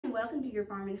welcome to your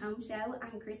Farm and Home Show.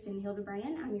 I'm Kristen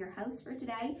Hildebrand. I'm your host for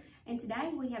today. And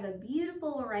today we have a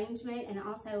beautiful arrangement and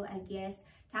also a guest,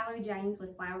 Tyler James,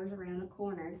 with flowers around the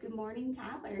corner. Good morning,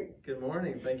 Tyler. Good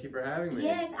morning. Thank you for having me.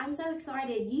 Yes, I'm so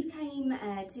excited. You came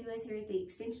to us here at the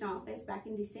Extension office back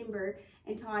in December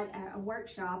and taught a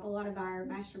workshop. A lot of our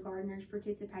master gardeners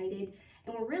participated,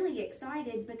 and we're really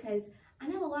excited because I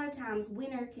know a lot of times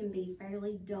winter can be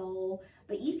fairly dull,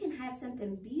 but you can have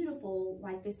something beautiful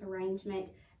like this arrangement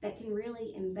that can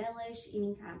really embellish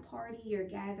any kind of party or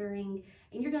gathering.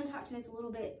 And you're going to talk to us a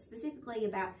little bit specifically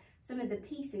about some of the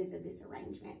pieces of this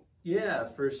arrangement. Yeah,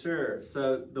 for sure.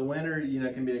 So the winter,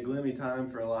 can be a gloomy time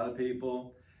for a lot of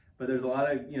people, but there's a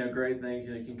lot of, great things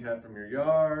you can cut from your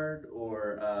yard,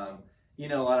 or,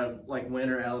 a lot of like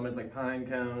winter elements like pine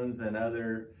cones and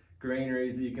other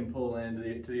greeneries that you can pull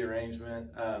into the arrangement.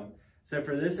 So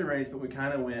for this arrangement, we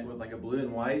kind of went with like a blue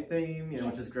and white theme, Yes.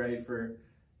 which is great for,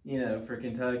 for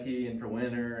Kentucky and for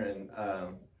winter and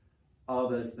all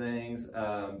those things.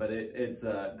 But it's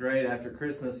great after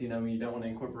Christmas, when you don't want to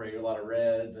incorporate a lot of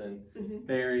reds and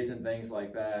berries and things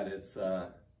like that. It's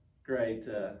great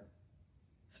to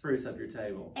spruce up your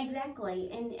table. Exactly,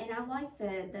 and I like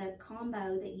the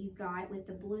combo that you've got with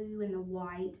the blue and the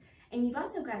white. And you've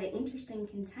also got an interesting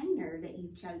container that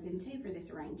you've chosen too for this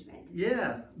arrangement.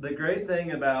 Yeah, the great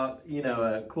thing about,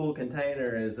 a cool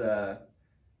container is,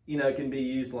 it can be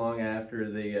used long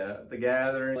after the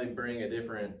gathering. Like bring a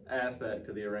different aspect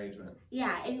to the arrangement.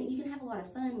 Yeah, and you can have a lot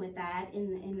of fun with that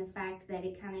in the fact that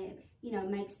it kind of,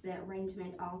 makes the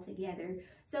arrangement all together.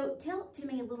 So tell to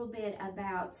me a little bit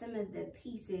about some of the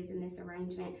pieces in this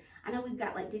arrangement. I know we've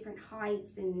got like different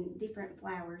heights and different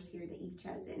flowers here that you've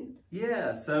chosen.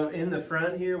 Yeah, so in the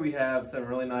front here we have some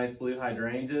really nice blue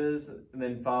hydrangeas, and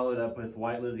then followed up with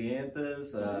white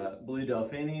lisianthus, blue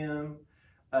delphinium,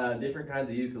 different kinds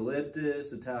of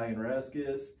eucalyptus, Italian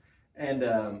ruscus, and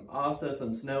also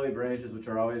some snowy branches, which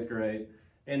are always great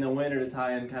in the winter to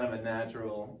tie in kind of a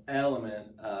natural element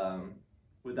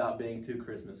without being too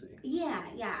Christmassy. Yeah,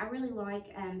 I really like,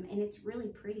 and it's really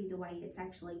pretty the way it's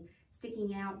actually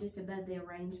sticking out just above the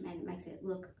arrangement. It makes it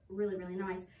look really, really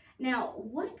nice. Now,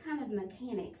 what kind of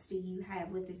mechanics do you have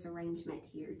with this arrangement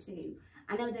here too?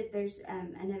 I know that there's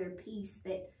another piece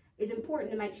that is important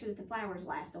to make sure that the flowers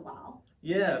last a while.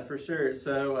 Yeah, for sure.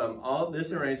 So all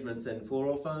this arrangement's in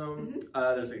floral foam.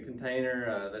 There's a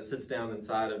container that sits down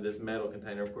inside of this metal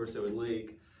container. Of course, it would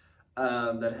leak.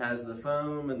 That has the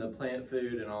foam and the plant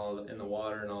food and all in the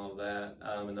water and all of that.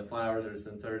 And the flowers are just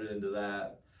inserted into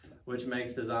that, which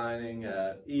makes designing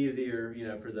easier,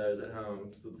 for those at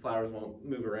home. So the flowers won't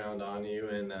move around on you,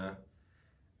 and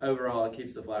overall, it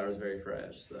keeps the flowers very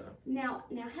fresh. So now,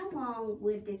 how long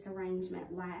would this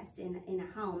arrangement last in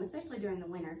a home, especially during the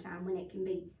winter time when it can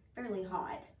be fairly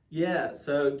hot? Yeah,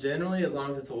 so generally, as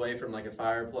long as it's away from like a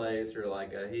fireplace or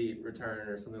like a heat return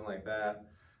or something like that,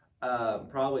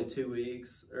 probably 2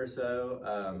 weeks or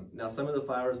so. Now, some of the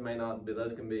flowers may not be;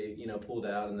 those can be, pulled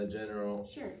out, and the general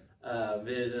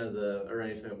vision of the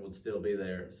arrangement would still be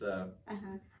there. So.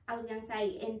 I was going to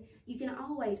say, and you can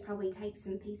always probably take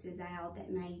some pieces out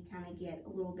that may kind of get a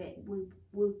little bit whoop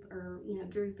or,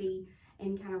 droopy,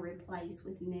 and kind of replace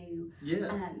with new.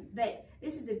 Yeah. But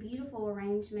this is a beautiful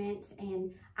arrangement,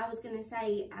 and I was going to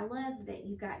say, I love that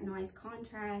you've got nice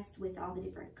contrast with all the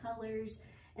different colors.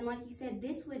 And like you said,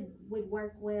 this would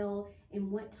work well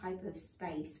in what type of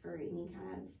space for any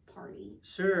kind of party?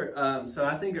 Sure. So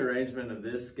I think arrangement of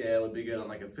this scale would be good on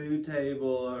like a food table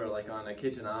or like on a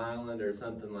kitchen island or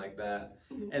something like that.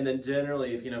 And then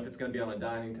generally, if it's going to be on a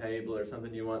dining table or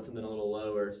something, you want something a little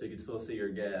lower so you can still see your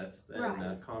guests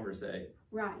and conversate.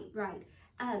 Right.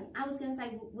 I was going to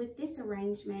say, with this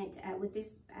arrangement, with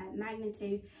this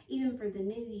magnitude, even for the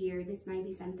new year, this may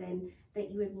be something that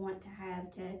you would want to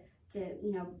have to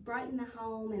brighten the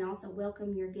home and also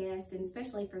welcome your guests, and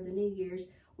especially for the New Year's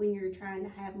when you're trying to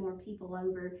have more people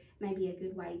over, maybe a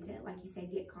good way to, like you said,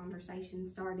 get conversation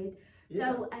started.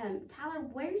 Yeah. So, Tyler,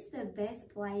 where's the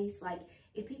best place, like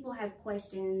if people have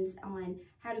questions on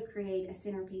how to create a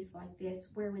centerpiece like this,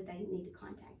 where would they need to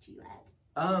contact you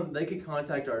at? They could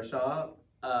contact our shop.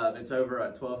 It's over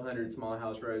at 1200 Small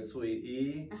House Road, Suite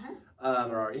E,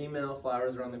 or our email,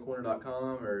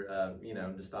 flowersaroundthecorner.com, or,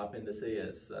 just stop in to see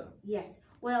us. So. Yes.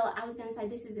 Well, I was going to say,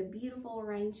 this is a beautiful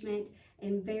arrangement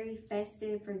and very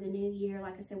festive for the new year.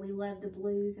 Like I said, we love the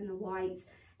blues and the whites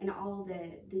and all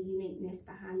the uniqueness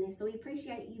behind this. So we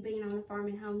appreciate you being on the Farm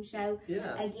and Home Show.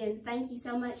 Yeah. Again, thank you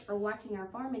so much for watching our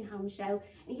Farm and Home Show.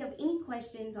 And if you have any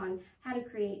questions on how to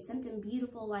create something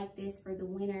beautiful like this for the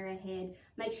winter ahead,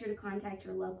 make sure to contact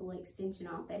your local extension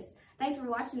office. Thanks for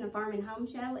watching the Farm and Home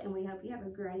Show, and we hope you have a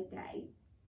great day.